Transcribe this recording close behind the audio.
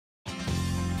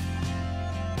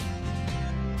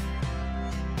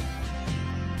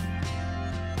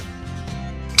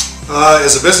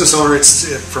As a business owner,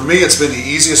 for me, it's been the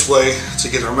easiest way to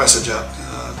get our message out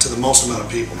to the most amount of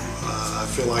people. I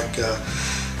feel like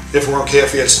if we're on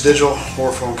KFES digital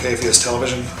or if we're on KFES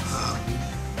television,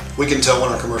 we can tell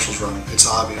when our commercials run. It's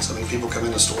obvious. I mean, people come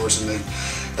into stores and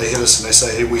they hit us and they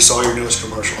say, "Hey, we saw your newest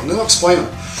commercial," and they'll explain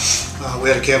them. We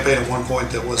had a campaign at one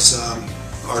point that was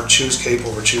our Choose Cape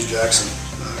over Choose Jackson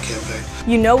campaign.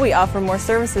 You know we offer more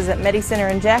services at MediCenter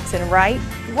in Jackson, right?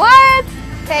 What?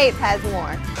 Cape has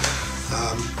more.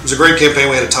 It was a great campaign.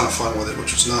 We had a ton of fun with it,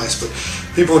 which was nice. But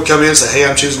people would come in and say, "Hey,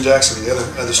 I'm choosing Jackson." The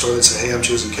other store would say, "Hey, I'm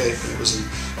choosing Cape." And it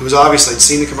was obvious they'd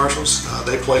seen the commercials.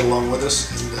 They played along with us,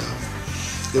 and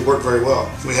it worked very well.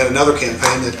 We had another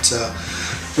campaign that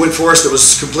went for us that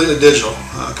was completely digital,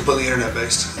 completely internet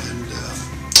based, and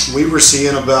we were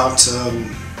seeing about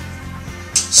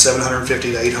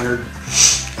 750 to 800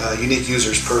 unique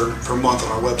users per month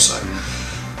on our website.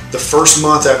 The first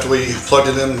month after we plugged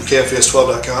it in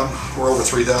KFES12.com, we're over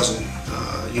 3,000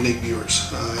 unique viewers,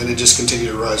 and it just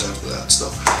continued to rise after that.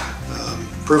 So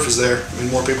proof is there. I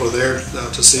mean, more people are there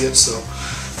to see it, so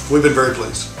we've been very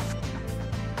pleased.